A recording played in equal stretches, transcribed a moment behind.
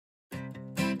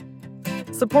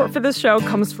Support for this show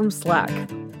comes from Slack.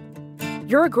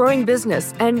 You're a growing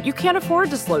business, and you can't afford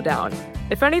to slow down.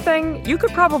 If anything, you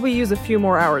could probably use a few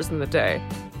more hours in the day.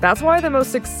 That's why the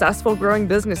most successful growing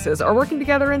businesses are working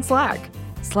together in Slack.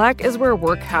 Slack is where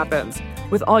work happens,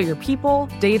 with all your people,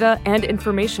 data, and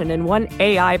information in one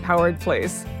AI-powered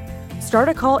place. Start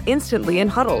a call instantly in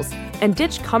huddles and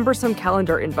ditch cumbersome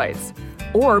calendar invites.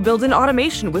 Or build an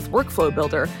automation with Workflow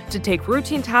Builder to take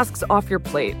routine tasks off your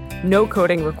plate. No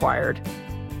coding required.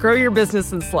 Grow your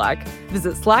business in Slack.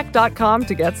 Visit slack.com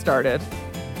to get started.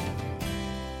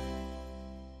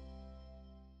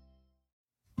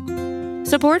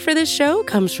 Support for this show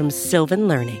comes from Sylvan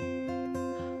Learning.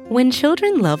 When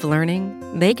children love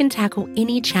learning, they can tackle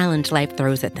any challenge life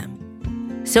throws at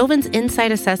them. Sylvan's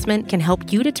Insight Assessment can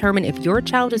help you determine if your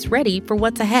child is ready for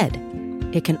what's ahead.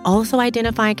 It can also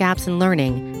identify gaps in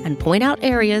learning and point out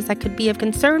areas that could be of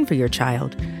concern for your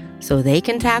child so they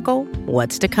can tackle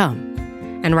what's to come.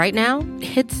 And right now,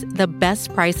 it's the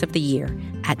best price of the year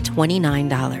at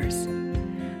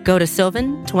 $29. Go to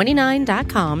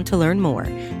sylvan29.com to learn more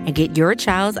and get your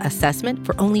child's assessment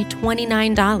for only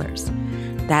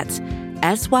 $29. That's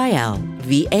SYLVAN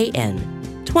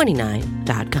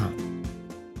 29.com.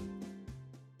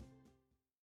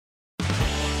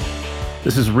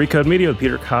 This is Recode Media with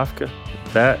Peter Kafka.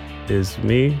 That is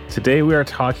me. Today we are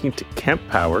talking to Kemp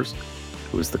Powers,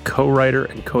 who is the co-writer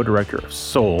and co-director of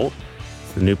Soul,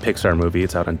 the new Pixar movie.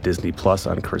 It's out on Disney Plus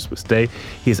on Christmas Day.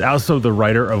 He's also the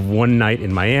writer of One Night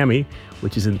in Miami,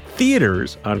 which is in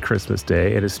theaters on Christmas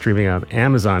Day and is streaming on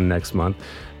Amazon next month.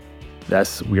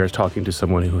 We are talking to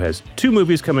someone who has two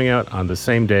movies coming out on the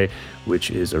same day, which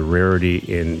is a rarity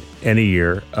in any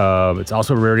year. It's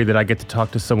also a rarity that I get to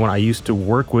talk to someone I used to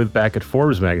work with back at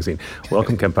Forbes magazine.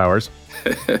 Welcome, Kemp Powers.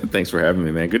 Thanks for having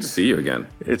me, man. Good to see you again.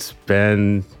 It's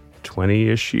been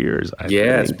 20-ish years, I think.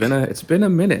 It's been a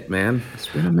minute, man. It's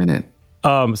been a minute.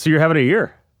 So you're having a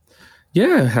year.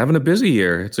 Yeah, having a busy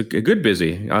year. It's a good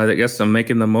busy. I guess I'm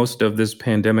making the most of this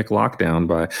pandemic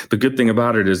lockdown. The good thing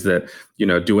about it is that,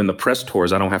 doing the press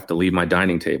tours, I don't have to leave my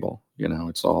dining table.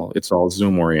 It's all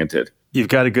Zoom oriented. You've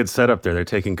got a good setup there. They're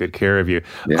taking good care of you.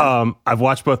 Yeah. I've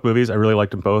watched both movies. I really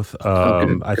liked them both.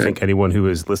 Good. I think anyone who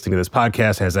is listening to this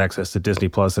podcast has access to Disney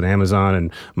Plus and Amazon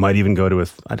and might even go to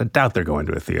I doubt they're going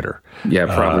to a theater. Yeah,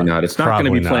 probably not. It's not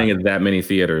going to be playing not. at that many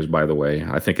theaters, by the way.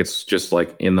 I think it's just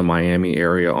like in the Miami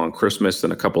area on Christmas,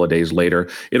 and a couple of days later,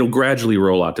 it'll gradually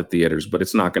roll out to theaters, but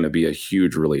it's not going to be a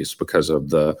huge release because of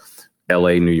the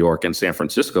LA, New York, and San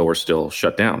Francisco are still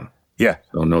shut down. Yeah.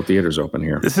 So no theaters open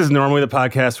here. This is normally the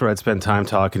podcast where I'd spend time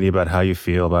talking to you about how you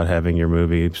feel about having your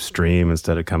movie stream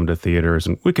instead of coming to theaters.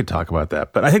 And we could talk about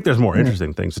that. But I think there's more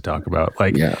interesting things to talk about,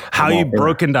 like how you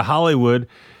broke into Hollywood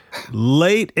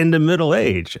late into middle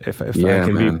age, if I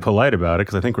can be polite about it,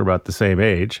 because I think we're about the same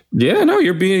age. Yeah, no,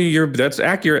 that's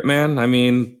accurate, man. I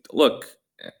mean, look,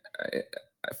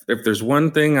 if there's one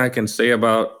thing I can say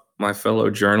about my fellow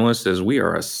journalists is we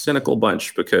are a cynical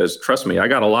bunch, because trust me, I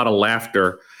got a lot of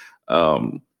laughter,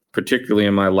 particularly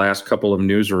in my last couple of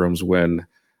newsrooms when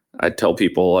I tell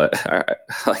people that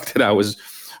I was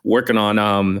working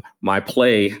on my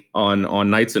play on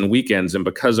nights and weekends. And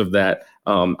because of that,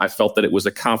 I felt that it was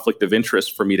a conflict of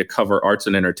interest for me to cover arts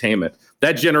and entertainment.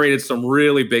 That generated some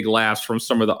really big laughs from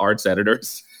some of the arts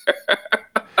editors.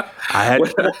 I'm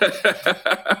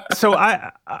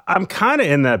kind of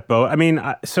in that boat. I mean,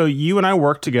 so you and I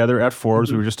worked together at Forbes.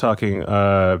 Mm-hmm. We were just talking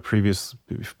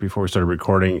before we started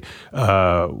recording.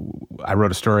 I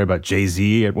wrote a story about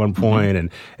Jay-Z at one point,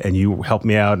 mm-hmm. and you helped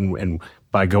me out and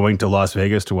by going to Las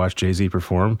Vegas to watch Jay-Z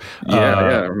perform. Yeah,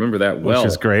 I remember that well. Which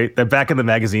is great. That back in the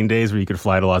magazine days where you could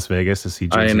fly to Las Vegas to see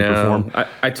Jay-Z perform.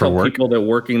 I tell people that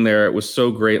working there, it was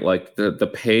so great. Like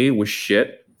the pay was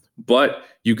shit, but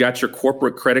you got your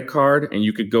corporate credit card and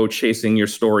you could go chasing your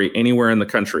story anywhere in the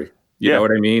country. You know what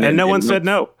I mean? And no one said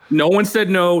no. No one said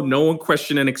no. No one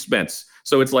questioned an expense.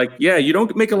 So it's like, yeah, you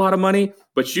don't make a lot of money,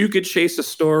 but you could chase a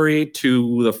story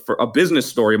to a business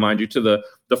story, mind you, to the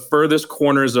furthest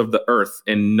corners of the earth,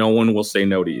 and no one will say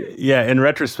no to you. Yeah, in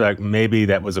retrospect, maybe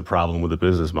that was a problem with the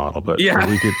business model, but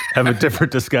we could have a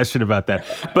different discussion about that.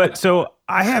 But so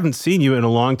I haven't seen you in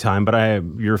a long time, but I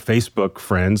have your Facebook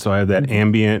friend, so I have that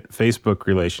ambient Facebook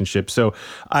relationship. So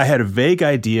I had a vague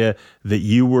idea that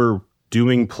you were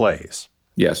doing plays.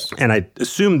 Yes. And I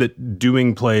assumed that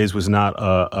doing plays was not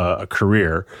a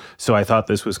career. So I thought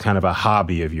this was kind of a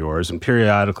hobby of yours. And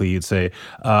periodically you'd say,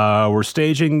 we're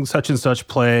staging such and such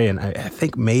play. And I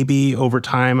think maybe over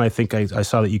time, I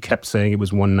saw that you kept saying it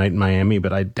was One Night in Miami,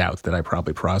 but I doubt that I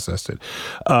probably processed it.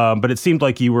 But it seemed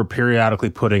like you were periodically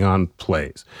putting on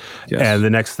plays. Yes. And the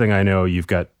next thing I know, you've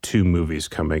got 2 movies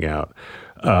coming out.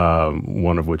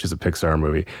 One of which is a Pixar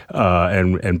movie,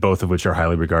 and both of which are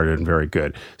highly regarded and very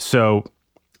good. So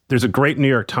there's a great New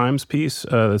York Times piece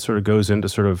that sort of goes into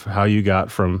sort of how you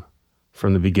got from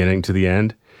the beginning to the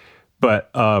end. But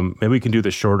maybe we can do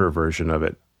the shorter version of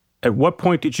it. At what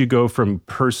point did you go from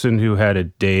person who had a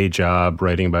day job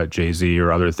writing about Jay-Z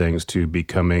or other things to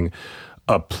becoming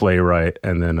a playwright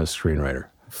and then a screenwriter?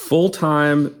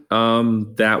 Full-time,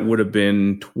 that would have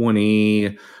been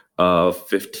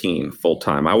 2015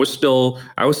 full-time. I was still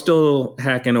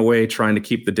hacking away trying to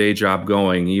keep the day job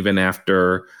going, even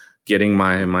after getting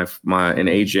my an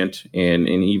agent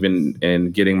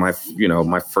and getting my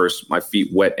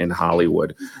feet wet in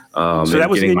Hollywood. So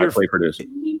that was in your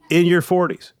in your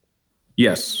 40s.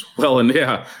 Yes. Well, and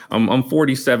yeah, I'm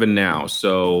 47 now.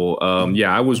 So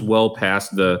I was well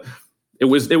past the. It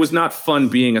was not fun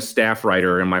being a staff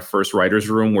writer in my first writer's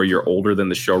room where you're older than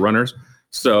the showrunners.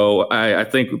 So I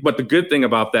think, but the good thing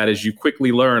about that is you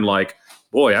quickly learn, like,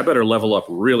 boy, I better level up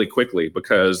really quickly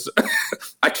because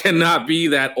I cannot be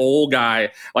that old guy.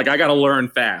 Like, I got to learn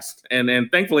fast. And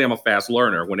thankfully I'm a fast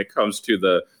learner when it comes to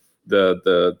the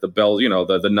bell,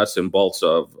 the nuts and bolts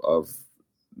of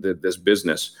this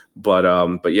business. But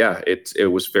yeah,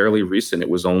 it was fairly recent. It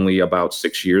was only about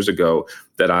 6 years ago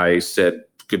that I said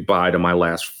goodbye to my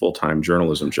last full-time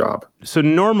journalism job. So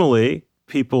normally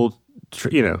people,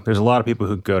 there's a lot of people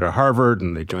who go to Harvard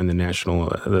and they join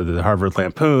the Harvard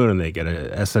Lampoon and they get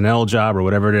a SNL job or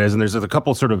whatever it is. And there's a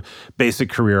couple sort of basic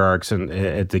career arcs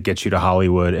that get you to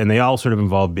Hollywood. And they all sort of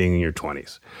involve being in your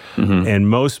 20s. Mm-hmm. And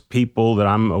most people that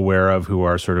I'm aware of who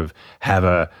are sort of have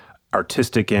a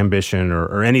artistic ambition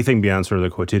or anything beyond sort of the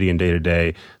quotidian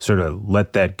day-to-day sort of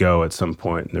let that go at some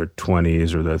point in their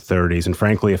 20s or their 30s. And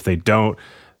frankly, if they don't,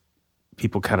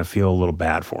 people kind of feel a little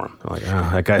bad for him. Like, oh,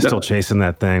 that guy's still chasing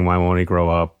that thing. Why won't he grow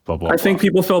up? Blah, blah, blah. I think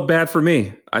people felt bad for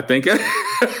me. I think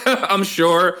I'm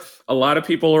sure a lot of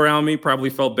people around me probably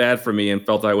felt bad for me and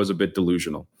felt I was a bit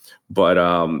delusional. But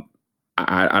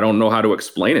I don't know how to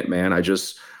explain it, man. I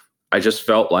just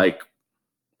felt like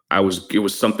it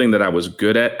was something that I was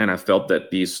good at. And I felt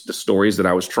that the stories that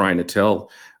I was trying to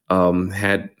tell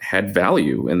had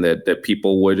value and that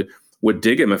people would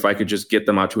dig them if I could just get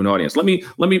them out to an audience. Let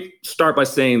me start by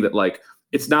saying that, like,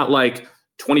 it's not like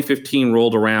 2015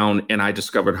 rolled around and I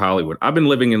discovered Hollywood. I've been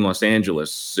living in Los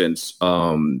Angeles since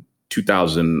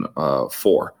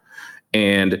 2004.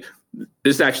 And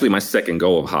this is actually my second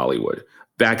go of Hollywood.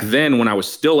 Back then, when I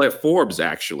was still at Forbes,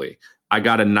 actually, I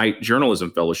got a night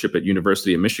journalism fellowship at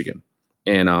University of Michigan.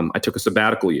 And I took a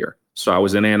sabbatical year. So I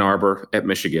was in Ann Arbor at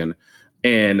Michigan.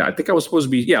 And I think I was supposed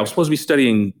to be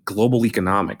studying global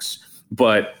economics.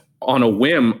 But on a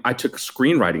whim, I took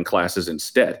screenwriting classes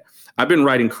instead. I've been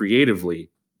writing creatively.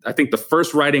 I think the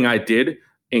first writing I did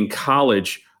in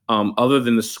college, other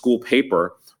than the school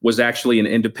paper, was actually an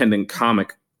independent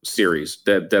comic series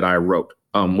that I wrote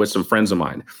with some friends of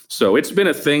mine. So it's been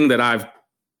a thing that I've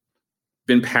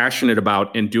been passionate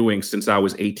about and doing since I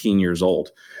was 18 years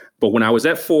old. But when I was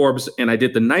at Forbes and I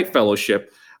did the night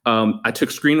fellowship, I took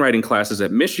screenwriting classes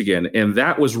at Michigan, and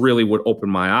that was really what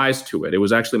opened my eyes to it. It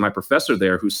was actually my professor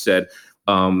there who said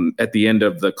at the end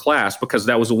of the class, because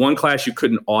that was the one class you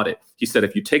couldn't audit. He said,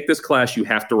 if you take this class, you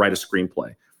have to write a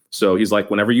screenplay. So he's like,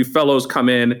 whenever you fellows come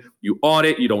in, you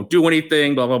audit, you don't do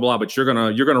anything, blah, blah, blah, but you're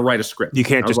gonna write a script. You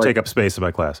can't just take up space in my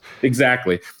class.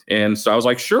 Exactly. And so I was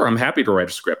like, sure, I'm happy to write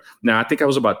a script. Now, I think I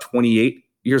was about 28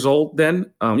 years old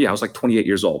then. I was like 28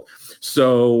 years old.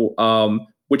 So,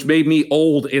 which made me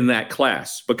old in that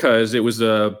class because it was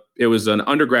an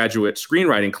undergraduate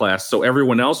screenwriting class. So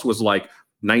everyone else was like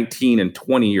 19 and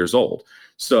 20 years old.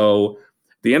 So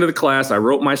at the end of the class, I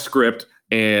wrote my script,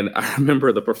 and I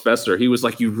remember the professor, he was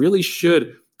like, you really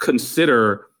should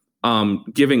consider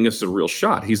giving this a real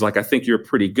shot. He's like, I think you're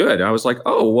pretty good. I was like,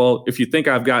 oh, well, if you think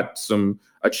I've got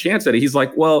a chance at it. He's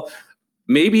like, well,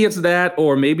 maybe it's that,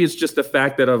 or maybe it's just the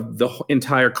fact that of the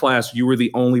entire class, you were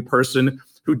the only person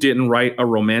who didn't write a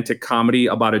romantic comedy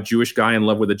about a Jewish guy in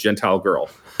love with a Gentile girl.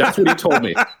 That's what he told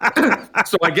me.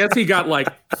 So I guess he got like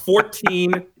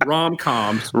 14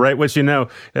 rom-coms. Write what you know.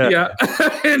 Yeah.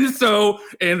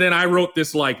 And then I wrote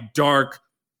this like dark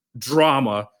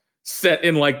drama set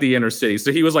in like the inner city.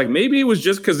 So he was like, maybe it was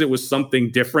just because it was something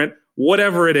different.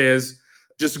 Whatever it is,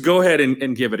 just go ahead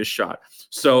and give it a shot.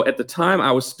 So at the time,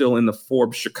 I was still in the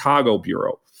Forbes Chicago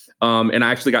bureau. And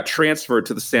I actually got transferred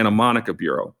to the Santa Monica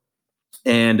bureau.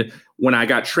 And when I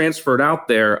got transferred out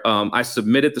there, I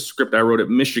submitted the script I wrote at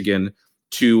Michigan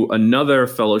to another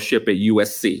fellowship at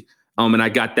USC. And I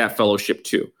got that fellowship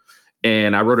too.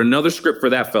 And I wrote another script for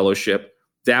that fellowship.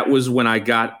 That was when I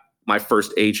got my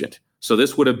first agent. So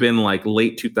this would have been like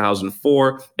late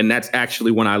 2004. And that's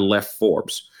actually when I left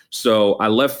Forbes. So I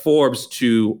left Forbes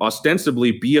to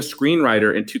ostensibly be a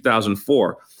screenwriter in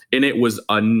 2004. And it was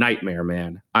a nightmare,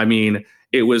 man. I mean,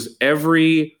 it was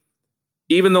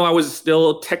even though I was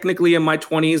still technically in my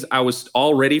 20s, I was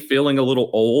already feeling a little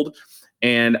old.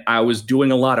 And I was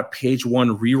doing a lot of page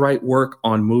one rewrite work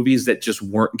on movies that just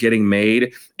weren't getting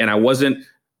made. And I wasn't,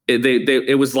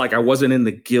 it was like I wasn't in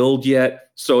the guild yet.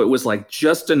 So it was like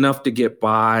just enough to get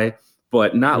by,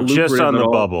 but not lucrative just on the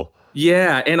all. bubble.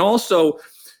 Yeah. And also,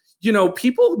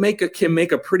 people can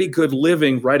make a pretty good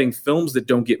living writing films that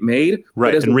don't get made.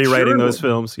 Right. And rewriting those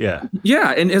films. Yeah.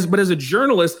 Yeah. But as a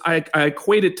journalist, I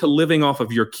equate it to living off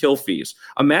of your kill fees.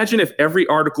 Imagine if every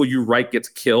article you write gets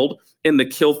killed and the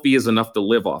kill fee is enough to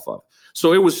live off of.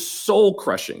 So it was soul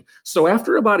crushing. So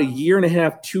after about a year and a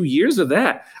half, 2 years of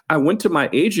that, I went to my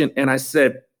agent and I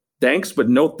said, thanks, but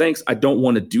no thanks. I don't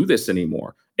want to do this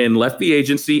anymore. And left the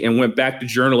agency and went back to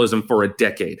journalism for a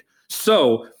decade.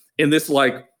 So in this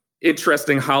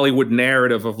interesting Hollywood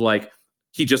narrative of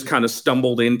he just kind of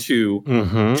stumbled into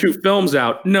 2 films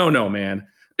out. No, man.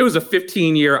 It was a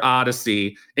 15-year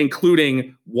odyssey,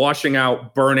 including washing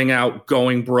out, burning out,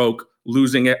 going broke,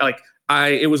 losing it.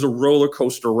 It was a roller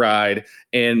coaster ride.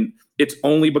 And it's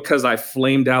only because I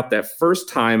flamed out that first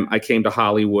time I came to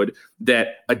Hollywood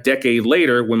that a decade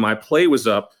later, when my play was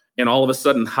up and all of a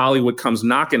sudden Hollywood comes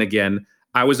knocking again,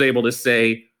 I was able to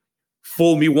say,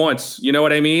 fool me once. You know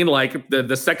what I mean?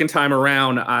 The second time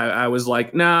around, I was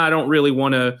like, nah, I don't really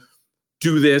want to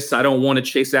do this. I don't want to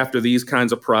chase after these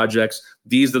kinds of projects.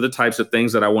 These are the types of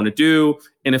things that I want to do.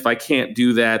 And if I can't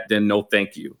do that, then no,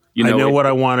 thank you. I know what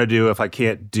I want to do. If I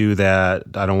can't do that,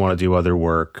 I don't want to do other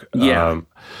work. Yeah.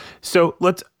 So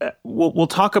we'll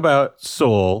talk about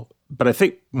Soul, but I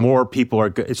think more people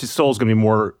it's just Soul's going to be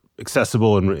more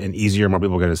accessible and easier. More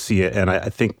people are going to see it. And I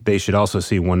think they should also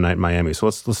see One Night in Miami. So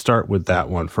let's start with that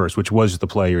one first, which was the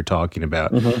play you're talking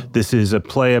about. Mm-hmm. This is a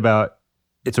play about,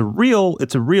 it's a real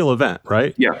event,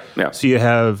 right? Yeah. So you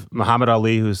have Muhammad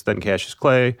Ali, who's then Cassius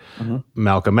Clay,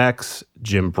 Malcolm X,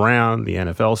 Jim Brown, the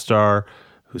NFL star,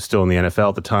 who's still in the NFL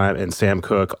at the time, and Sam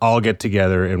Cooke all get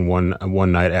together in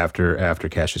one night after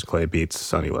Cassius Clay beats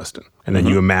Sonny Liston. And then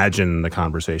you imagine the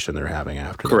conversation they're having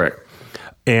after Correct. That.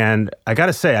 And I got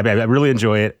to say, I really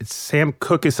enjoy it. Sam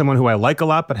Cooke is someone who I like a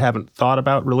lot, but haven't thought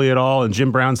about really at all. And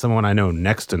Jim Brown's someone I know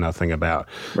next to nothing about.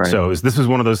 Right. So this was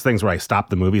one of those things where I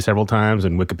stopped the movie several times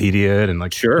and Wikipedia it and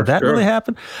did that really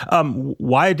happen?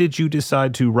 Why did you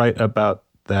decide to write about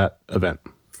that event?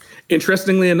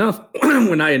 Interestingly enough,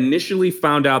 when I initially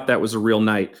found out that was a real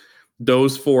night,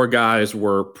 those 4 guys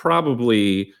were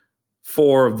probably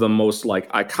 4 of the most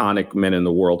iconic men in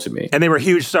the world to me. And they were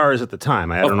huge stars at the time.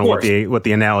 I don't know what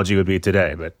the analogy would be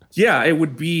today, but yeah, it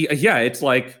would be. Yeah, it's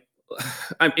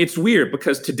it's weird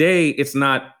because today it's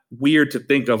not weird to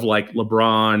think of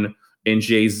LeBron and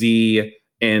Jay-Z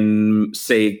and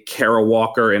say Kara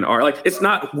Walker and it's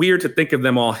not weird to think of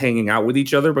them all hanging out with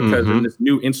each other because in this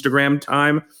new Instagram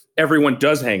time, everyone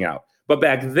does hang out. But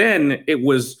back then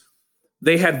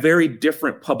they had very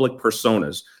different public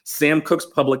personas. Sam Cooke's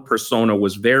public persona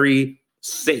was very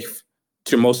safe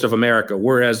to most of America,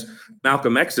 whereas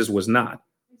Malcolm X's was not.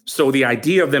 So the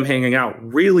idea of them hanging out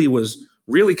was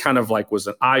kind of was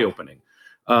an eye-opening.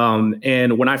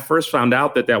 And when I first found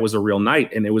out that was a real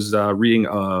night, and it was reading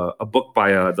a book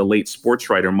by the late sports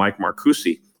writer Mike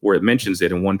Marcuse, where it mentions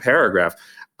it in one paragraph,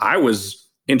 I was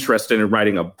interested in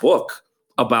writing a book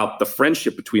about the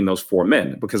friendship between those 4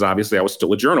 men, because obviously I was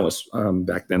still a journalist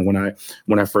back then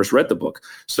when I first read the book.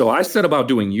 So I set about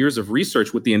doing years of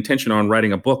research with the intention on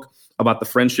writing a book about the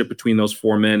friendship between those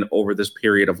 4 men over this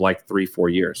period of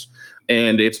 3-4 years.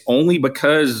 And it's only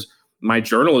because my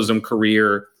journalism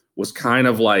career was kind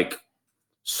of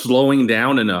slowing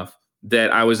down enough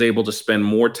that I was able to spend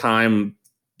more time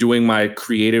doing my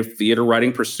creative theater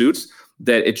writing pursuits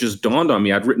that it just dawned on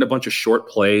me. I'd written a bunch of short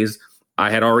plays. I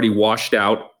had already washed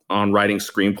out on writing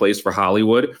screenplays for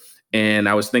Hollywood. And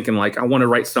I was thinking I want to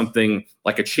write something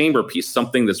like a chamber piece,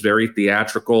 something that's very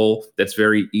theatrical, that's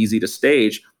very easy to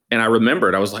stage. And I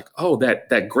remembered, I was like, oh,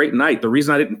 that great night. The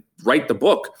reason I didn't write the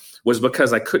book was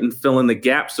because I couldn't fill in the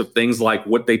gaps of things like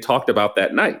what they talked about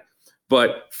that night.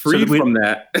 But freed from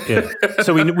that. Yeah.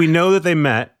 So we know that they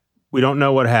met We don't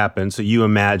know what happened, so you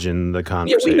imagine the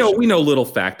conversation. Yeah, we know little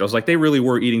factors. Like, they really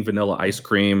were eating vanilla ice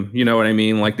cream. You know what I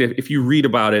mean? Like, if you read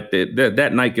about it,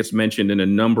 that night gets mentioned in a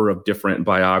number of different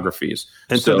biographies.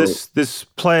 And so this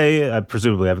play, I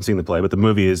presumably haven't seen the play, but the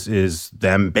movie is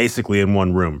them basically in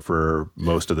one room for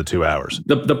most of the 2 hours.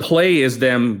 The play is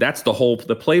them. That's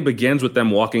the play begins with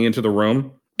them walking into the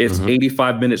room. It's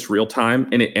 85 minutes real time,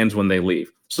 and it ends when they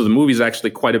leave. So the movie is actually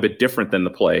quite a bit different than the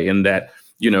play in that,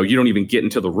 you don't even get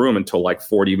into the room until like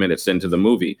 40 minutes into the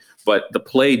movie. But the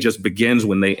play just begins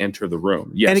when they enter the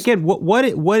room. Yes. And again,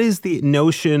 what is the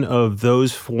notion of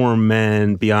those four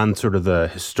men beyond sort of the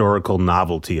historical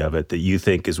novelty of it that you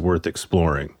think is worth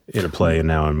exploring in a play and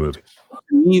now in a movie?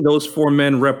 To me, those four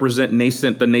men represent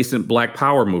the nascent Black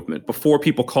Power movement. Before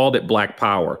people called it Black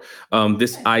Power,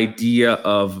 this idea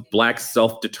of Black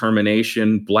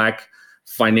self-determination, Black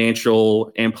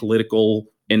financial and political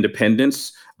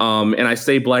independence. And I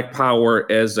say Black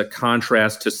Power as a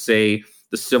contrast to, say,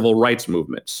 the civil rights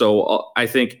movement. So I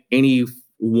think any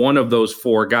one of those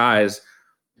four guys,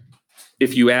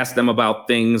 if you ask them about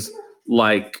things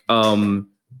like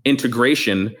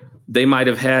integration, they might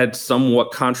have had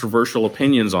somewhat controversial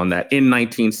opinions on that in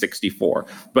 1964.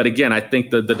 But again, I think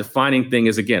the defining thing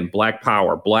is, again, Black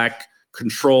Power, Black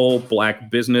control, Black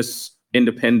business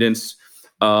independence,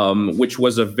 which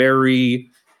was a very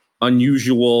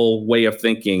unusual way of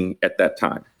thinking at that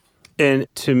time. And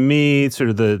to me, sort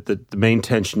of the main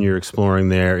tension you're exploring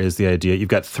there is the idea you've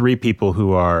got three people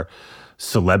who are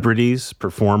celebrities,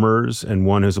 performers, and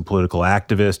one who's a political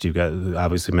activist. You've got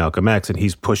obviously Malcolm X, and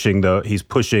he's pushing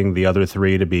the other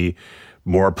three to be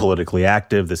more politically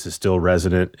active. This is still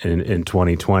resonant in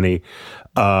 2020.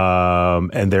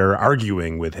 And they're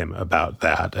arguing with him about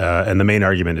that. And the main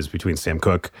argument is between Sam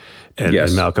Cooke and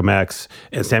Malcolm X.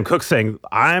 And Sam Cooke saying,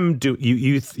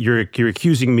 you're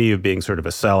accusing me of being sort of a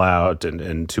sellout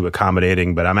and too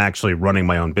accommodating, but I'm actually running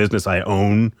my own business. I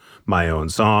own my own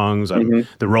songs.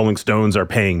 The Rolling Stones are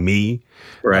paying me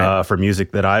for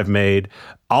music that I've made.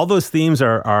 All those themes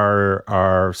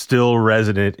are still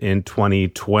resonant in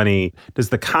 2020. Does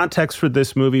the context for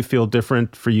this movie feel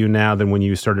different for you now than when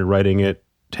you started writing it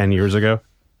 10 years ago?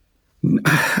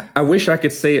 I wish I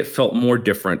could say it felt more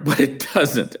different, but it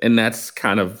doesn't. And that's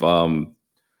kind of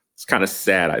it's kind of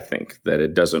sad, I think, that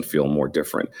it doesn't feel more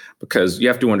different, because you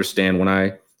have to understand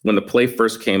when the play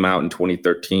first came out in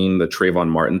 2013, the Trayvon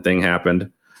Martin thing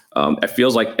happened. It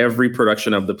feels like every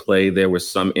production of the play, there was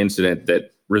some incident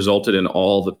that resulted in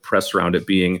all the press around it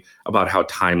being about how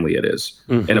timely it is.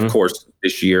 And of course,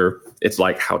 this year, it's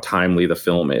like how timely the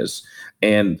film is.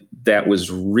 And that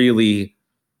was really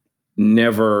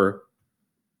never,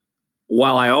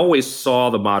 while I always saw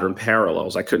the modern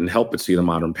parallels, I couldn't help but see the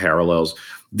modern parallels.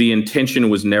 The intention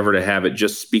was never to have it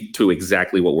just speak to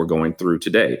exactly what we're going through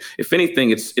today. If anything,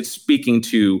 it's speaking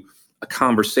to a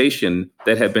conversation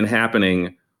that had been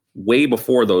happening way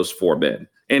before those four men,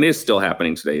 and is still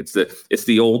happening today. It's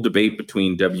the old debate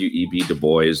between W.E.B. Du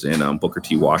Bois and Booker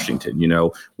T. Washington.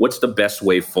 What's the best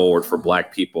way forward for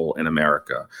Black people in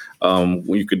America?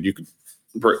 You could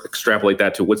extrapolate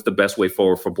that to what's the best way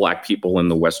forward for Black people in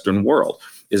the Western world.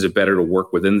 Is it better to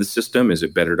work within the system? Is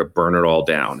it better to burn it all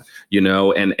down?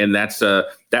 And that's a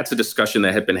discussion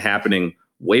that had been happening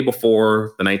way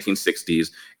before the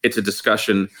 1960s. It's a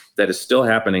discussion that is still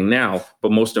happening now,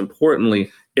 but most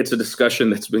importantly, it's a discussion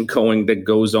that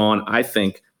goes on, I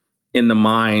think, in the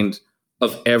mind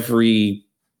of every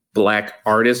Black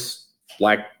artist,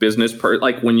 Black business person.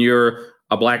 Like, when you're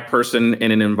a Black person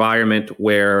in an environment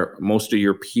where most of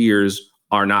your peers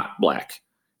are not Black,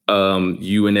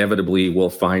 you inevitably will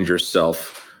find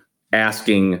yourself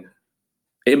asking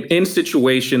in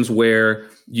situations where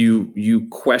you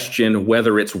question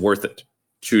whether it's worth it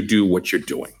to do what you're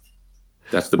doing.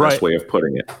 That's the best way of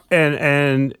putting it.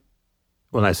 And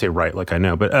when I say right, like I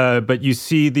know, but you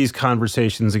see these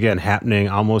conversations again happening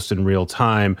almost in real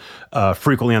time,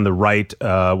 frequently on the right,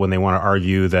 when they want to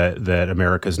argue that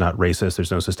America is not racist,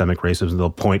 there's no systemic racism. They'll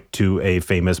point to a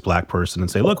famous Black person and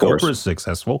say, "Look, Oprah's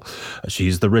successful.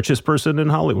 She's the richest person in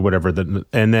Hollywood," whatever. But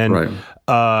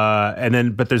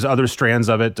there's other strands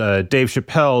of it. Dave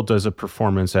Chappelle does a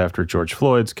performance after George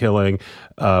Floyd's killing,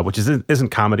 which isn't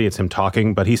comedy; it's him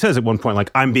talking. But he says at one point,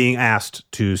 like, "I'm being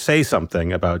asked to say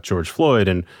something about George Floyd.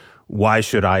 And why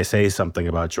should I say something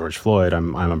about George Floyd?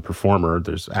 I'm a performer.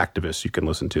 There's activists you can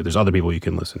listen to. There's other people you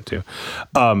can listen to."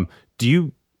 Do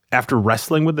you, after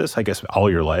wrestling with this, I guess all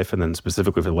your life, and then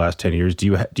specifically for the last 10 years,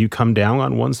 do you come down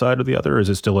on one side or the other, or is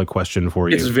it still a question for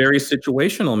you? It's very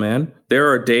situational, man. There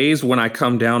are days when I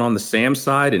come down on the Sam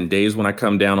side and days when I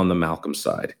come down on the Malcolm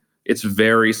side. It's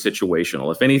very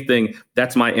situational. If anything,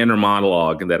 that's my inner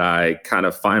monologue that I kind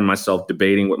of find myself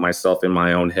debating with myself in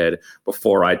my own head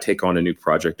before I take on a new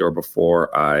project or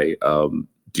before I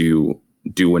do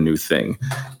a new thing.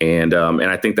 And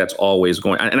I think that's always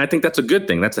going, and I think that's a good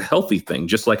thing. That's a healthy thing.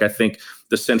 Just like I think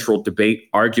the central debate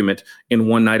argument in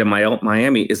One Night in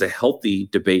Miami is a healthy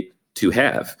debate to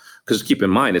have. Because keep in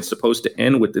mind, it's supposed to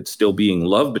end with it still being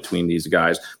love between these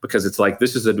guys, because it's like,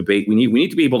 this is a debate. We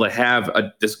need to be able to have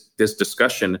this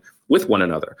discussion with one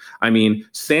another. I mean,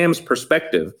 Sam's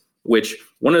perspective, which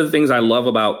one of the things I love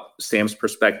about Sam's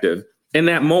perspective in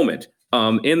that moment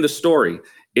in the story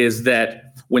is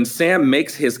that when Sam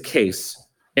makes his case,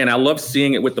 and I love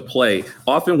seeing it with the play,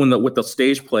 often with the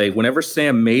stage play, whenever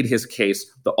Sam made his case,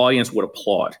 the audience would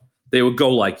applaud. They would go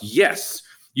like, yes,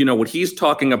 you know, what he's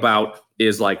talking about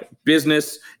is like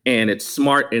business and it's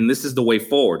smart and this is the way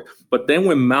forward. But then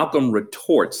when Malcolm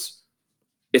retorts,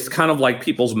 it's kind of like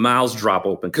people's mouths drop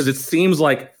open because it seems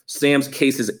like Sam's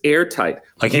case is airtight.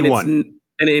 Like he won.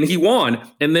 And he won.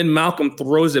 And then Malcolm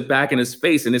throws it back in his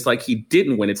face. And it's like he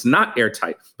didn't win. It's not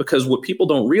airtight because what people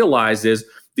don't realize is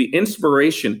the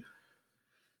inspiration.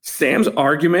 Sam's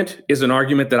argument is an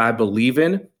argument that I believe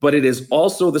in, but it is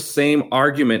also the same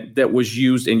argument that was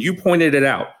used, and you pointed it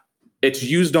out. It's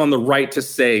used on the right to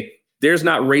say, there's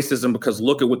not racism because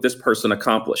look at what this person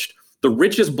accomplished. The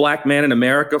richest black man in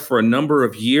America for a number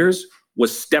of years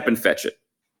was Stepin Fetchit.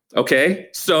 Okay?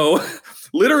 So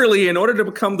literally, in order to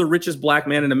become the richest black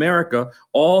man in America,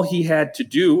 all he had to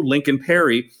do, Lincoln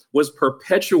Perry, was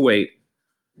perpetuate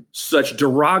such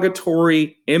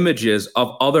derogatory images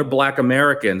of other black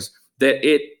Americans that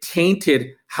it tainted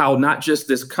how not just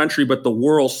this country, but the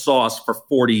world saw us for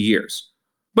 40 years.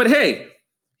 But hey,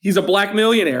 he's a black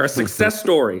millionaire, a success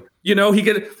story. You know,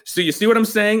 so you see what I'm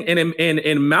saying? And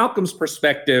in Malcolm's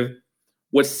perspective,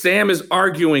 what Sam is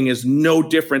arguing is no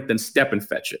different than Stepin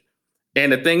Fetchit.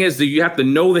 And the thing is that you have to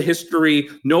know the history.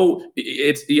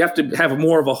 You have to have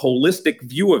more of a holistic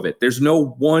view of it. There's no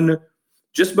one.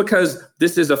 Just because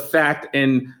this is a fact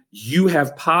and you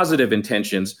have positive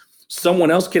intentions, someone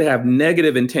else could have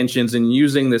negative intentions and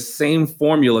using the same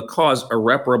formula cause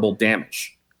irreparable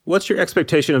damage. What's your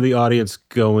expectation of the audience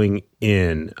going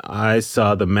in? I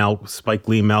saw the Spike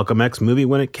Lee Malcolm X movie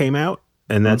when it came out,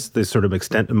 and that's the sort of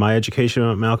extent of my education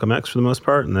on Malcolm X for the most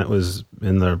part, and that was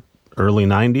in the early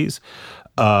 90s.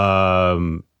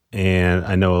 And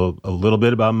I know a little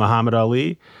bit about Muhammad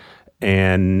Ali,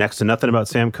 and next to nothing about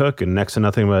Sam Cooke, and next to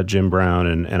nothing about Jim Brown.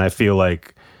 And I feel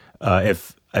like a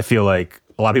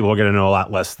lot of people are going to know a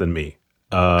lot less than me.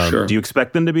 Sure. Do you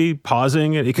expect them to be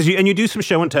pausing it? Because you do some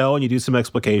show and tell, and you do some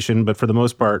explication, but for the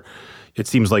most part, it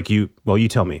seems like you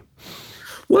tell me.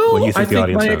 Well, what you think I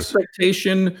think my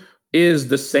expectation is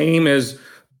the same as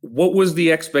what was the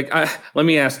let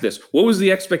me ask this. What was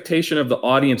the expectation of the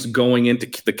audience going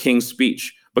into the King's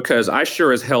speech? Because I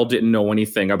sure as hell didn't know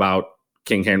anything about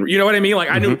King Henry. You know what I mean?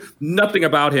 Like I knew nothing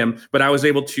about him, but I was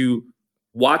able to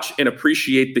watch and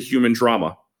appreciate the human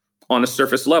drama on a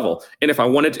surface level. And if I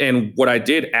wanted to, and what I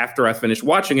did after I finished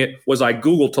watching it was I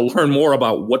Googled to learn more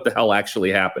about what the hell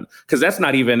actually happened. Because that's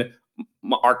not even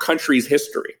our country's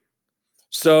history.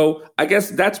 So I guess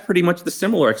that's pretty much the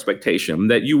similar expectation,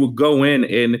 that you would go in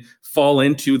and fall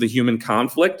into the human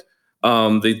conflict,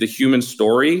 the human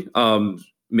story,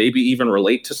 maybe even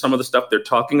relate to some of the stuff they're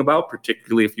talking about,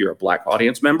 particularly if you're a Black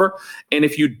audience member. And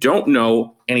if you don't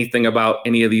know anything about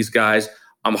any of these guys,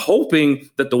 I'm hoping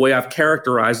that the way I've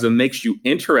characterized them makes you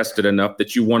interested enough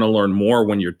that you want to learn more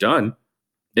when you're done,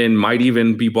 and might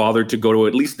even be bothered to go to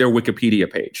at least their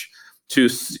Wikipedia page to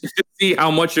see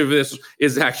how much of this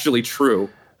is actually true.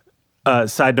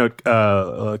 Side note,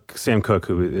 Sam Cooke,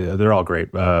 who they're all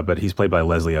great, but he's played by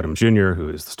Leslie Odom Jr., who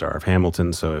is the star of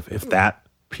Hamilton. So if that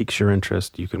piques your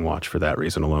interest, you can watch for that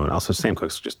reason alone. Also, Sam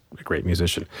Cooke's just a great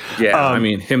musician. Yeah, I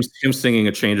mean, him singing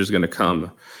 "A Change Is Gonna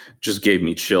Come" just gave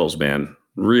me chills, man.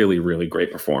 Really, really great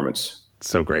performance.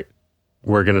 So great.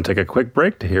 We're going to take a quick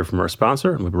break to hear from our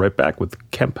sponsor, and we'll be right back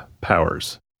with Kemp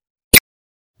Powers.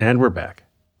 And we're back.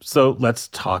 So let's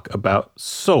talk about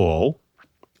Soul.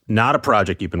 Not a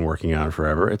project you've been working on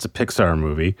forever. It's a Pixar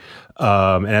movie.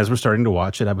 And as we're starting to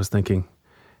watch it, I was thinking,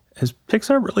 has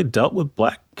Pixar really dealt with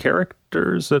Black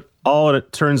characters at all? And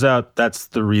it turns out that's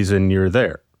the reason you're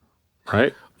there,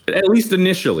 right? At least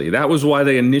initially. That was why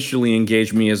they initially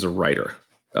engaged me as a writer,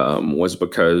 was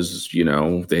because, you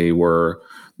know, they were,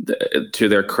 to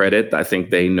their credit, I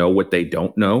think they know what they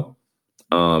don't know.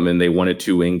 And they wanted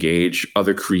to engage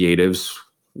other creatives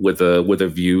with a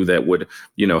view that would,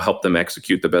 you know, help them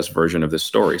execute the best version of this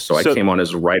story. So I came on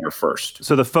as a writer first.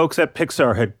 So the folks at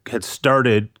Pixar had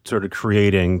started sort of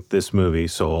creating this movie,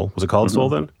 Soul. Was it called Soul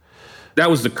then? That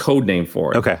was the code name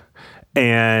for it. Okay.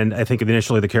 And I think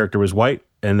initially the character was white,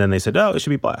 and then they said, oh, it should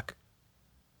be black.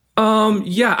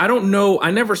 Yeah, I don't know.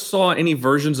 I never saw any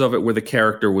versions of it where the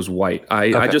character was white.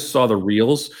 I just saw the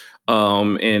reels.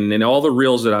 And in all the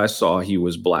reels that I saw, he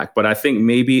was black. But I think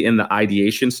maybe in the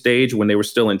ideation stage, when they were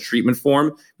still in treatment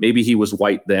form, maybe he was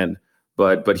white then.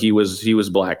 But he was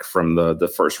black from the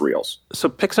first reels. So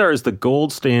Pixar is the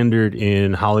gold standard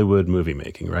in Hollywood movie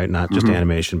making, right? Not just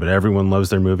animation, but everyone loves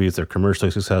their movies. They're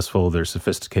commercially successful. They're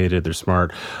sophisticated. They're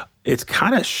smart. It's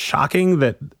kind of shocking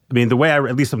that, I mean, the way I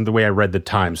read the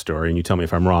Time story, and you tell me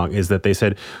if I'm wrong, is that they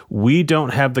said, we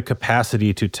don't have the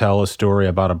capacity to tell a story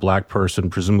about a black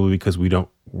person, presumably because we don't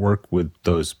work with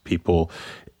those people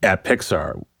at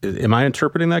Pixar. Am I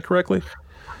interpreting that correctly?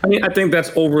 I mean, I think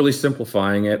that's overly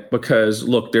simplifying it because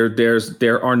look, there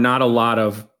aren't a lot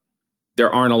of,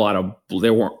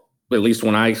 at least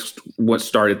when I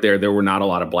started there were not a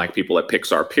lot of black people at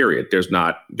Pixar, period.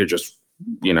 They're just,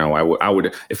 I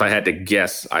would, if I had to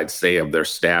guess, I'd say of their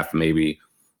staff, maybe,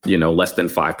 less than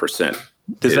 5%.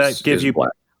 Does that give you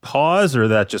black. Pause, or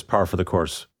that just par for the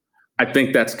course? I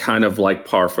think that's kind of like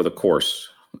par for the course.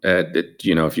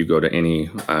 If you go to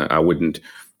any, I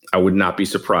would not be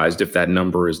surprised if that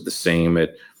number is the same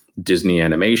at Disney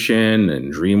Animation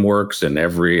and DreamWorks and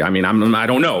I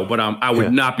don't know, but I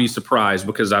would not be surprised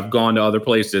because I've gone to other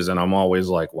places and I'm always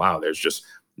like, wow, there's just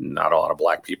not a lot of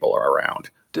black people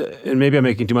around. And maybe I'm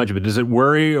making too much of it. Does it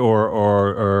worry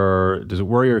or does it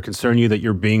worry or concern you that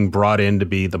you're being brought in to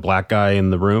be the black guy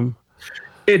in the room?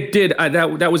 It did.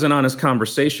 That was an honest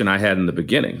conversation I had in the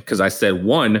beginning because I said,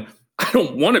 one, I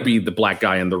don't want to be the black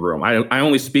guy in the room. I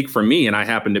only speak for me and I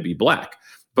happen to be black.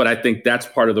 But I think that's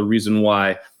part of the reason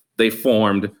why they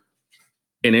formed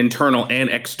an internal and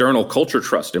external culture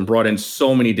trust and brought in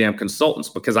so many damn consultants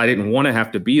because I didn't want to have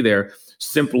to be there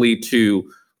simply to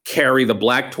carry the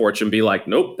black torch and be like,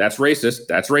 nope, that's racist.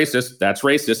 That's racist. That's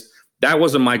racist. That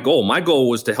wasn't my goal. My goal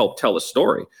was to help tell a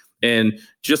story. And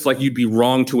just like you'd be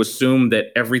wrong to assume that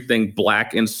everything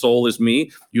black in Soul is me,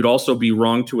 you'd also be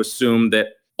wrong to assume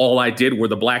that all I did were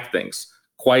the black things.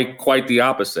 Quite the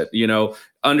opposite.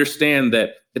 Understand that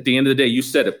at the end of the day, you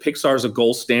said if Pixar is a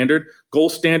gold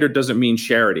standard doesn't mean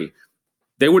charity.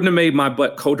 They wouldn't have made my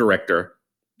butt co-director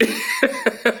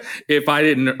if I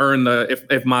didn't earn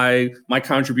if my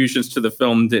contributions to the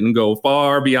film didn't go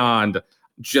far beyond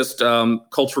just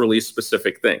culturally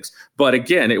specific things. But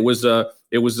again, it was a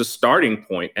starting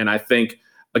point. And I think,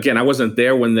 again, I wasn't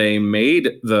there when they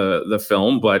made the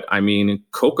film, but I mean,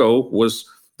 Coco was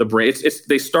the brain.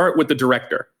 They start with the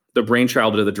director, the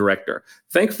brainchild of the director.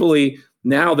 Thankfully,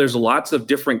 now there's lots of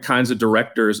different kinds of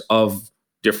directors of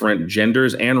different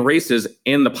genders and races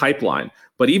in the pipeline.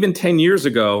 But even 10 years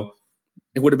ago,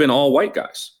 it would have been all white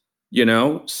guys,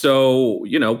 So,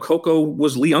 Coco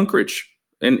was Lee Unkrich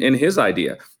in his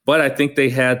idea. But I think they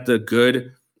had the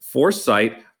good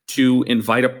foresight to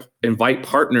invite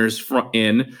partners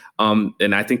in.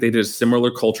 And I think they did a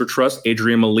similar culture trust.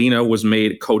 Adrian Molina was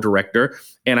made co-director.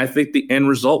 And I think the end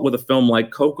result with a film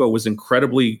like Coco was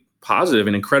incredibly positive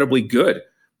and incredibly good,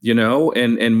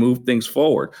 and moved things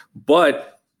forward.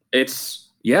 But it's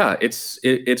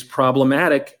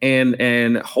problematic.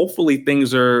 And hopefully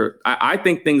I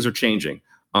think things are changing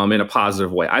in a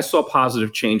positive way. I saw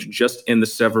positive change just in the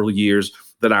several years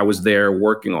that I was there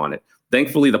working on it.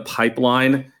 Thankfully, the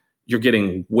pipeline, you're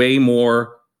getting way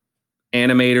more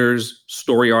animators,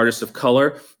 story artists of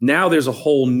color. Now there's a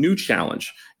whole new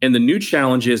challenge. And the new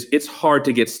challenge is it's hard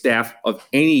to get staff of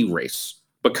any race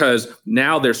because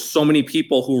now there's so many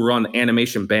people who are on the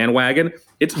animation bandwagon.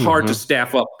 It's hard to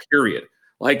staff up, period.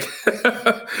 Like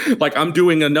I'm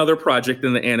doing another project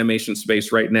in the animation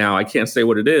space right now. I can't say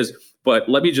what it is, but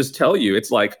let me just tell you,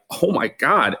 it's like, oh my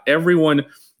God, Netflix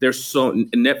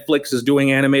is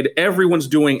doing animated. Everyone's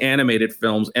doing animated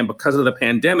films. And because of the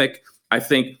pandemic, I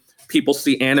think people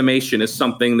see animation as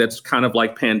something that's kind of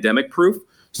like pandemic proof.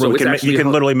 So you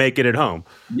can literally make it at home,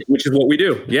 which is what we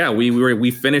do. Yeah, we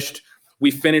finished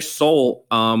Soul.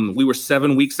 We were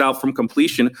 7 weeks out from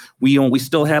completion. We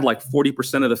still had like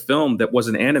 40% of the film that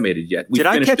wasn't animated yet. We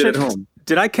finished it at home.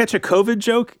 Did I catch a COVID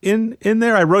joke in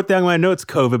there? I wrote down my notes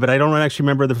COVID, but I don't actually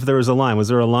remember if there was a line. Was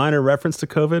there a line or reference to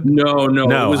COVID?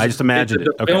 No. I just imagined it.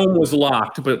 The film was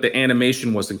locked, but the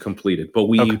animation wasn't completed. But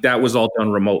that was all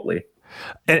done remotely.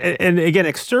 And again,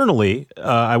 externally,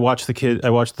 I watched the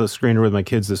screener with my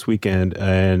kids this weekend,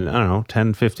 and I don't know,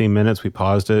 10, 15 minutes, we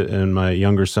paused it, and my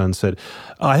younger son said,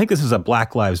 "Oh, I think this is a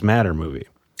Black Lives Matter movie."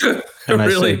 And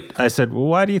really? I said, well,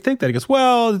 why do you think that? He goes,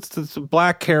 well, it's a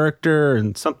black character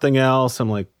and something else. I'm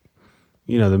like,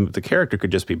 the character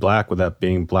could just be black without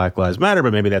being Black Lives Matter,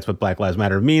 but maybe that's what Black Lives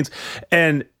Matter means.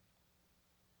 And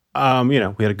We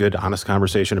had a good, honest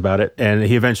conversation about it, and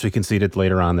he eventually conceded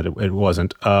later on that it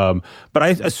wasn't. But I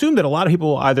assume that a lot of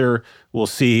people either will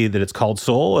see that it's called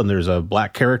Soul, and there's a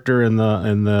black character in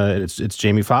it's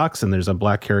Jamie Foxx, and there's a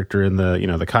black character in the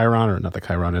chyron, or not the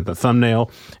chyron, in the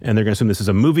thumbnail, and they're going to assume this is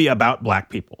a movie about black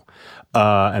people,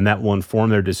 and that will inform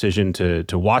their decision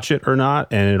to watch it or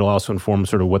not, and it'll also inform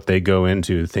sort of what they go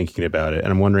into thinking about it.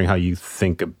 And I'm wondering how you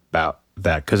think about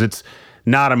that, because it's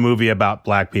not a movie about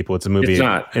black people. It's a movie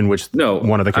in which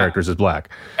one of the characters is black.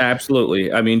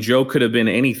 Absolutely. I mean, Joe could have been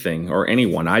anything or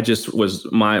anyone. I just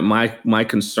was my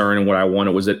concern, and what I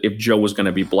wanted was that if Joe was going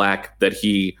to be black, that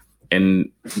he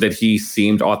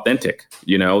seemed authentic,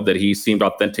 that he seemed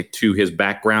authentic to his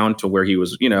background, to where he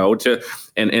was,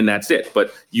 and that's it.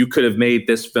 But you could have made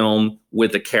this film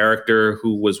with a character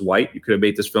who was white. You could have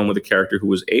made this film with a character who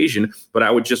was Asian, but I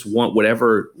would just want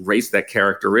whatever race that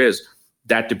character is,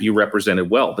 that to be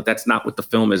represented well. But that's not what the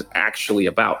film is actually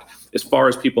about. As far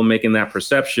as people making that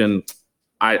perception,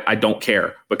 I don't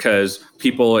care, because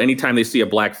people, anytime they see a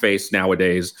black face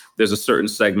nowadays, there's a certain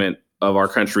segment of our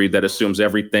country that assumes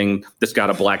everything that's got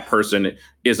a black person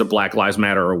is a Black Lives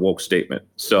Matter or woke statement.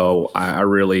 So I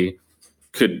really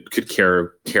could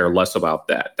care less about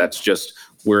that. That's just,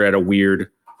 we're at a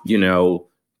weird,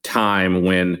 time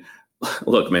when,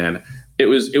 look, man, it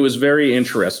was very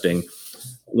interesting.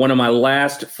 One of my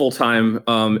last full-time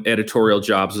editorial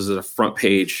jobs was as a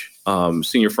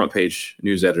senior front page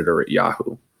news editor at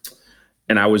Yahoo.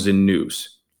 And I was in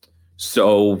news.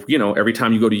 So, every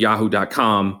time you go to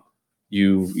yahoo.com,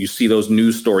 you see those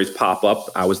news stories pop up.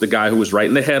 I was the guy who was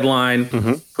writing the headline,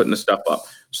 putting the stuff up.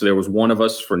 So there was one of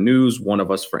us for news, one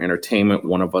of us for entertainment,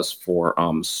 one of us for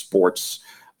sports.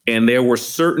 And there were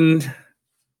certainties.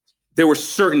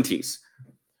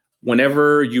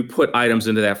 Whenever you put items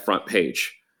into that front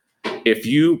page, if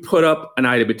you put up an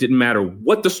item, it didn't matter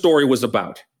what the story was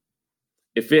about.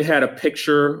 If it had a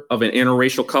picture of an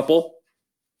interracial couple,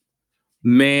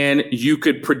 man, you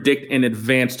could predict in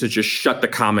advance to just shut the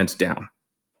comments down.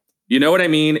 You know what I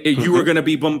mean? You were going to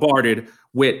be bombarded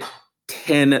with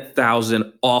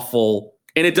 10,000 awful,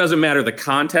 and it doesn't matter the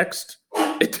context.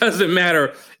 It doesn't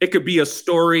matter. It could be a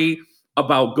story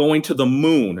about going to the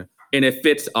moon. And if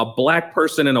it's a black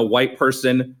person and a white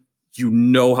person,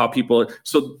 how people.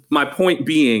 So my point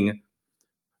being,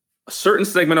 a certain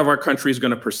segment of our country is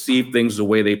going to perceive things the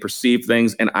way they perceive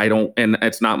things. And and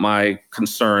it's not my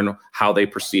concern how they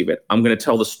perceive it. I'm going to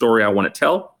tell the story I want to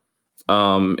tell,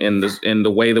 in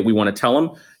the way that we want to tell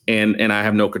them. And I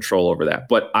have no control over that.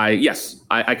 But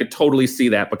I could totally see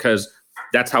that, because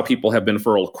that's how people have been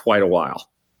for quite a while.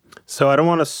 So I don't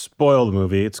want to spoil the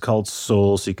movie. It's called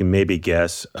Soul, so you can maybe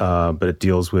guess, but it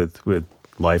deals with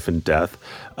life and death.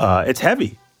 It's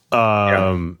heavy.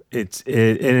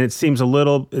 It seems a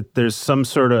little. There's some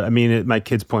sort of. I mean, my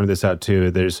kids pointed this out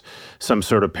too. There's some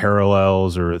sort of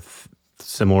parallels or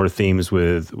similar themes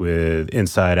with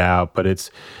Inside Out, but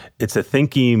it's a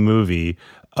thinky movie.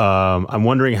 I'm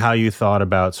wondering how you thought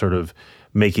about sort of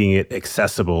making it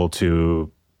accessible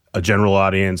to a general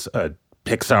audience, a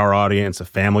Pixar audience, a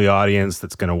family audience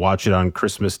that's going to watch it on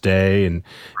Christmas Day, and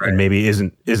maybe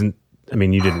isn't. I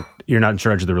mean, you're not in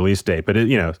charge of the release date, but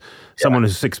someone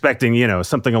who's expecting,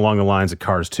 something along the lines of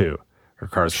Cars 2 or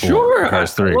Cars 4 or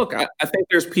Cars 3. Look, I think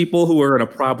there's people who are going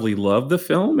to probably love the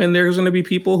film, and there's going to be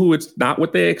people who it's not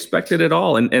what they expected at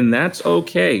all. And that's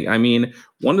okay. I mean,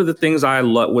 one of the things I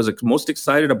was most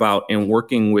excited about in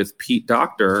working with Pete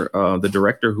Docter, the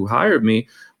director who hired me,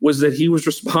 was that he was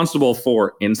responsible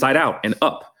for Inside Out and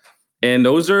Up. And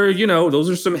those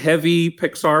are some heavy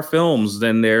Pixar films.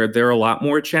 Then they're a lot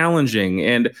more challenging.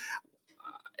 And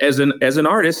as an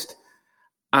artist,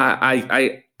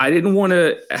 I didn't want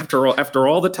to, after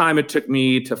all the time it took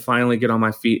me to finally get on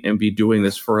my feet and be doing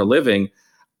this for a living,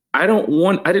 I didn't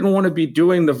want to be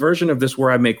doing the version of this where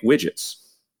I make widgets.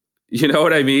 You know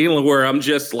what I mean? Where I'm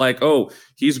just like, oh,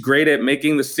 he's great at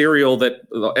making the cereal that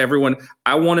everyone.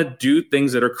 I want to do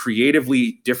things that are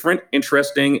creatively different,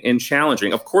 interesting, and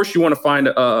challenging. Of course, you want to find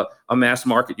a mass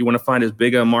market. You want to find as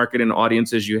big a market and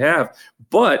audience as you have.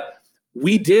 But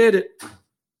we did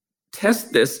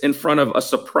test this in front of a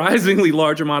surprisingly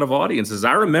large amount of audiences.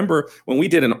 I remember when we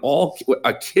did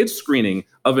a kids screening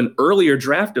of an earlier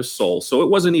draft of Soul, so it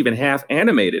wasn't even half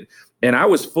animated. And I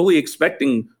was fully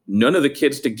expecting none of the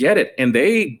kids to get it. And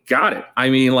they got it.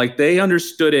 I mean, they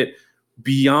understood it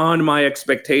beyond my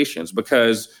expectations,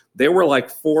 because there were 4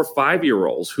 or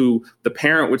 5-year-olds who the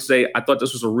parent would say, I thought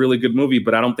this was a really good movie,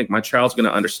 but I don't think my child's going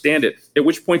to understand it. At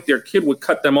which point their kid would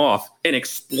cut them off and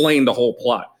explain the whole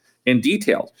plot in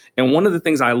detail. And one of the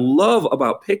things I love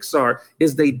about Pixar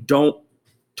is they don't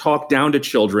talk down to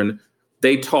children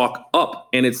they talk up,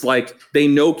 and it's like they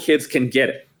know kids can get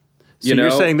it. So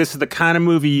you're saying this is the kind of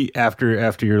movie after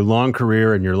your long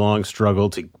career and your long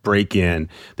struggle to break in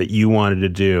that you wanted to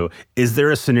do. Is there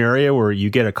a scenario where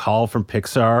you get a call from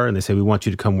Pixar and they say, we want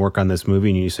you to come work on this movie,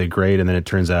 and you say, great, and then it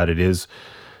turns out it is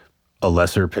a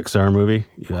lesser Pixar movie?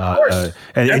 Of course.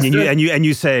 And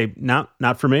you say,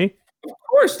 not for me? Of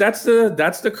course, that's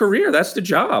the career, that's the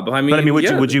job. I mean,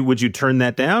 would you turn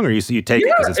that down, or you take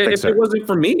it because it's Pixar? If it wasn't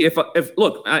for me, if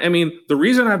look, I mean, the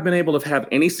reason I've been able to have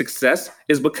any success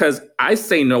is because I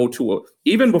say no to it.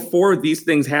 Even before these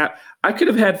things happen, I could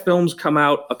have had films come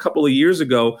out a couple of years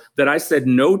ago that I said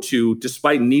no to,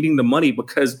 despite needing the money,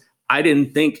 because I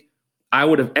didn't think I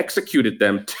would have executed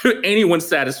them to anyone's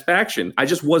satisfaction. I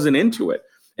just wasn't into it.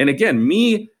 And again,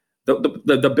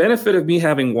 the benefit of me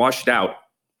having washed out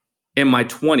in my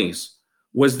 20s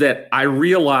was that I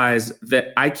realized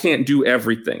that I can't do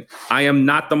everything. I am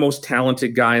not the most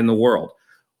talented guy in the world.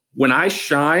 When I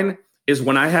shine is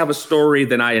when I have a story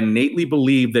that I innately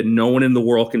believe that no one in the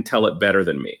world can tell it better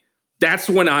than me. That's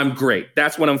when I'm great.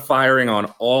 That's when I'm firing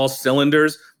on all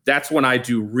cylinders. That's when I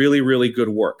do really, really good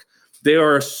work. There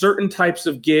are certain types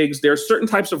of gigs. There are certain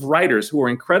types of writers who are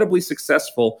incredibly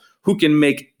successful who can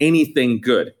make anything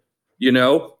good.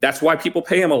 That's why people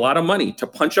pay him a lot of money to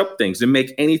punch up things and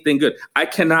make anything good. I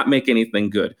cannot make anything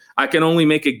good. I can only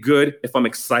make it good if I'm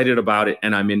excited about it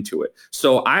and I'm into it.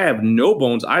 So I have no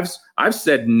bones. I've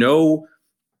said no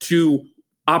to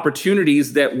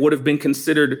opportunities that would have been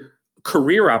considered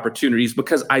career opportunities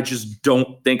because I just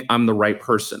don't think I'm the right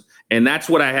person. And that's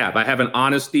what I have. I have an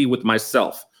honesty with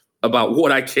myself about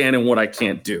what I can and what I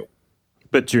can't do.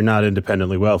 But you're not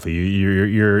independently wealthy.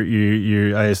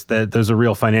 There's a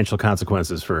real financial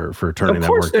consequences for turning that work down. Of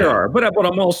course there are, but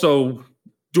I'm also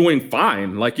doing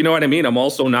fine. Like, you know what I mean? I'm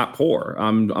also not poor.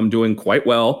 I'm doing quite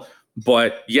well.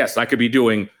 But yes, I could be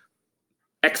doing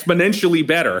exponentially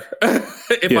better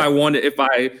if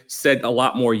I said a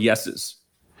lot more yeses.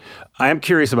 I am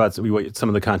curious about some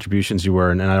of the contributions you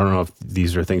were, and I don't know if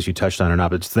these are things you touched on or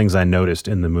not, but it's things I noticed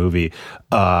in the movie.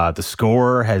 The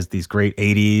score has these great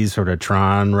 80s sort of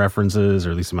Tron references,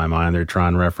 or at least in my mind, they're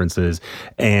Tron references.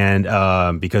 And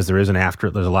because there's a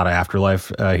lot of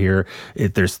afterlife here,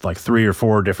 there's like 3 or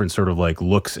 4 different sort of like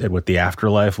looks at what the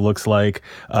afterlife looks like.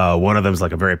 One of them is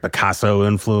like a very Picasso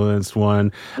influenced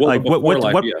one. Well, like what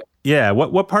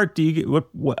part do you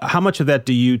get? How much of that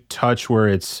do you touch where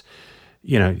it's,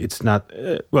 it's not,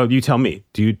 you tell me,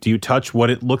 do you touch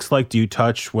what it looks like? Do you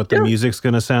touch what the music's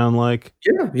going to sound like?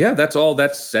 Yeah. That's all.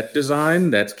 That's set design.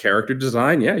 That's character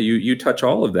design. Yeah. You touch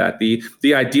all of that.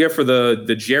 The idea for the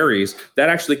Jerrys, that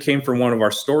actually came from one of our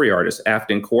story artists,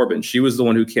 Afton Corbin. She was the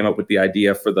one who came up with the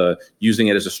idea for using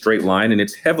it as a straight line. And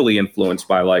it's heavily influenced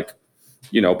by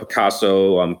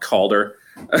Picasso, Calder.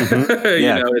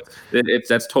 Mm-hmm.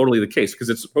 That's totally the case, because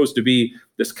it's supposed to be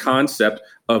this concept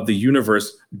of the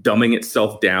universe dumbing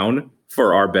itself down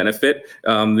for our benefit.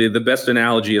 The best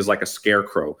analogy is like a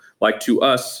scarecrow. Like, to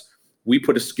us, we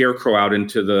put a scarecrow out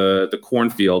into the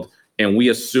cornfield, and we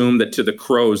assume that to the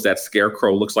crows that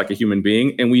scarecrow looks like a human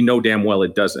being, and we know damn well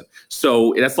it doesn't.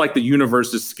 So that's like the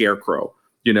universe's scarecrow.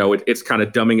 It's kind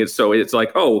of dumbing it. So it's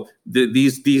like,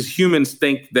 these humans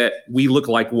think that we look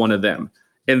like one of them.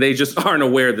 And they just aren't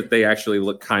aware that they actually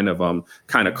look kind of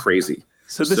crazy.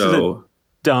 So this is a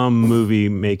dumb movie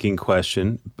making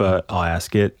question, but I'll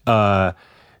ask it.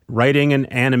 Writing an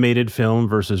animated film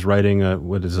versus writing a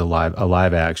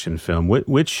live action film.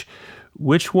 Which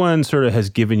one sort of has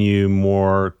given you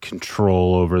more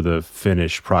control over the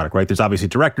finished product? Right? There's obviously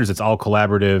directors. It's all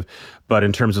collaborative, but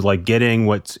in terms of like getting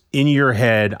what's in your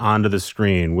head onto the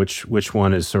screen, which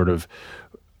one is sort of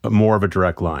more of a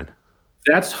direct line?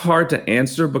 That's hard to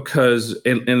answer, because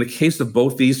in the case of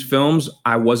both these films,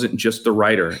 I wasn't just the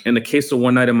writer. In the case of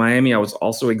One Night in Miami, I was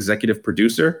also executive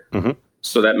producer. Mm-hmm.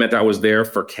 So that meant I was there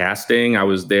for casting. I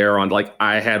was there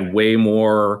I had way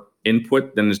more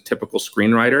input than a typical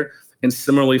screenwriter. And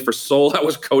similarly for Soul, I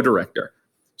was co-director.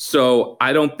 So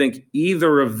I don't think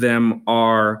either of them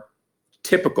are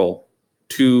typical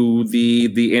to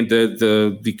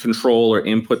the control or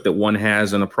input that one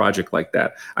has in a project like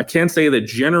that. I can say that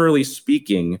generally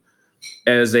speaking,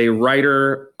 as a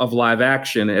writer of live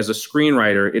action, as a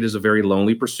screenwriter, it is a very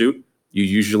lonely pursuit. You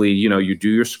usually, you do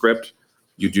your script,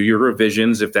 you do your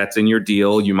revisions. If that's in your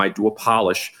deal, you might do a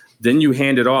polish. Then you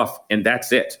hand it off, and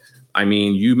that's it. I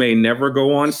mean, you may never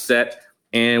go on set,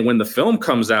 and when the film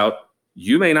comes out,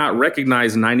 you may not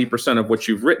recognize 90% of what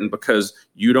you've written, because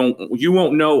you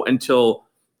won't know until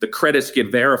the credits get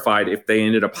verified if they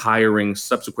ended up hiring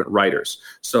subsequent writers.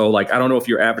 So I don't know if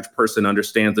your average person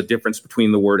understands the difference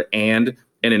between the word and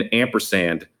an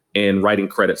ampersand in writing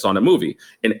credits on a movie.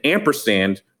 An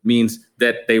ampersand means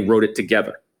that they wrote it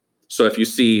together. So if you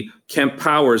see Kemp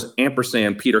Powers,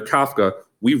 ampersand, Peter Kafka,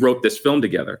 we wrote this film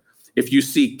together. If you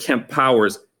see Kemp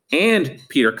Powers and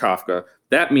Peter Kafka,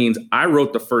 that means I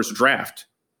wrote the first draft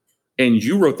and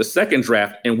you wrote the second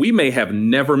draft, and we may have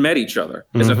never met each other.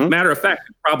 As a matter of fact,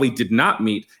 we probably did not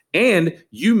meet, and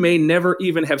you may never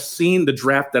even have seen the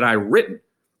draft that I written.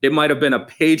 It might have been a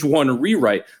page one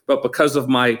rewrite, but because of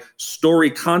my story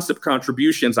concept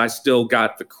contributions, I still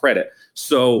got the credit.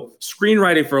 So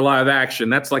screenwriting for live action,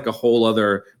 that's like a whole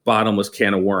other bottomless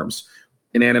can of worms.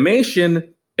 In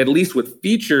animation, at least with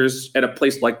features at a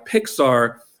place like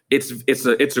Pixar,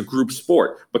 it's a group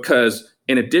sport, because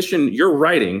in addition, you're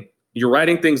writing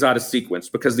things out of sequence,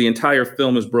 because the entire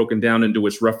film is broken down into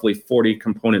its roughly 40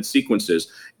 component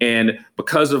sequences. And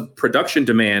because of production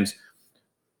demands,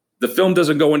 the film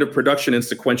doesn't go into production in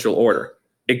sequential order.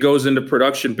 It goes into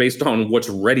production based on what's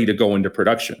ready to go into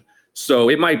production. So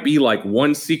it might be like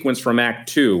one sequence from Act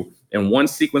 2 and one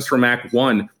sequence from Act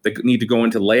 1 that need to go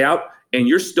into layout, and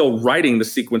you're still writing the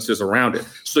sequences around it.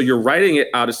 So you're writing it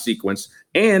out of sequence,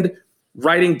 and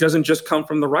writing doesn't just come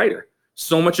from the writer.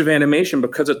 So much of animation,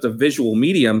 because it's a visual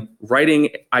medium, writing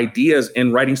ideas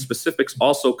and writing specifics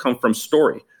also come from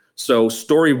story. So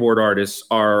storyboard artists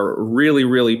are really,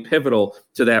 really pivotal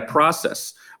to that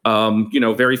process.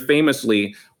 Very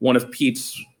famously, one of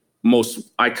Pete's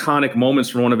most iconic moments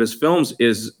from one of his films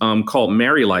is called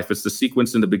Marry Life. It's the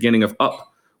sequence in the beginning of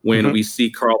Up, when we see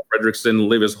Carl Fredricksen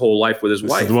live his whole life with his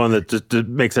wife. This is the one that just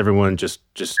makes everyone just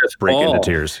break into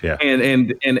tears. Yeah.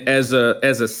 And as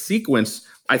a sequence,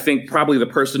 I think probably the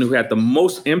person who had the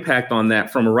most impact on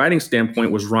that from a writing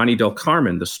standpoint was Ronnie Del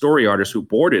Carmen, the story artist who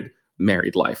boarded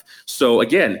Married Life. So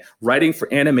again, writing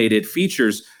for animated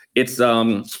features, it's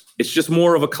just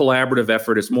more of a collaborative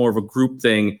effort. It's more of a group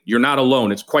thing. You're not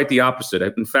alone. It's quite the opposite.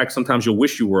 In fact, sometimes you'll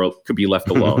wish you could be left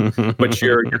alone, but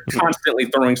you're constantly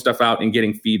throwing stuff out and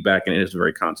getting feedback, and it is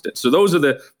very constant. So those are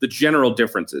the general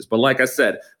differences. But like I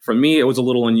said, for me, it was a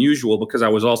little unusual because I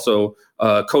was also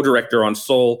co-director on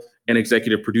Soul and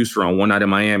executive producer on One Night in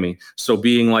Miami. So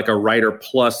being like a writer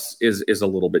plus is a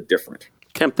little bit different.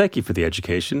 Kemp, thank you for the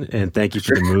education, and thank you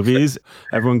for the movies.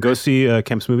 Everyone go see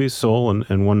Kemp's movies, Soul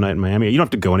and One Night in Miami. You don't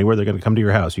have to go anywhere. They're going to come to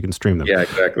your house. You can stream them. Yeah,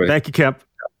 exactly. Thank you, Kemp.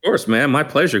 Of course, man. My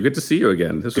pleasure. Good to see you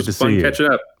again. This was fun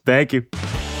catching up. Thank you.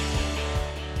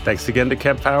 Thanks again to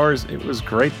Kemp Powers. It was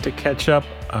great to catch up.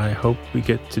 I hope we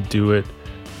get to do it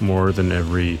more than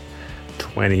every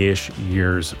 20-ish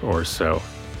years or so.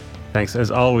 Thanks,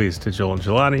 as always, to Joel and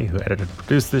Jelani, who edited and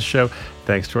produced this show.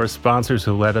 Thanks to our sponsors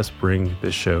who let us bring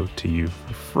this show to you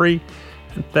for free.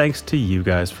 And thanks to you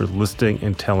guys for listening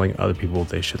and telling other people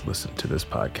they should listen to this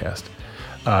podcast.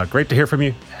 Great to hear from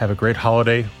you. Have a great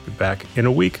holiday. Be back in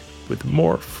a week with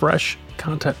more fresh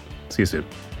content. See you soon.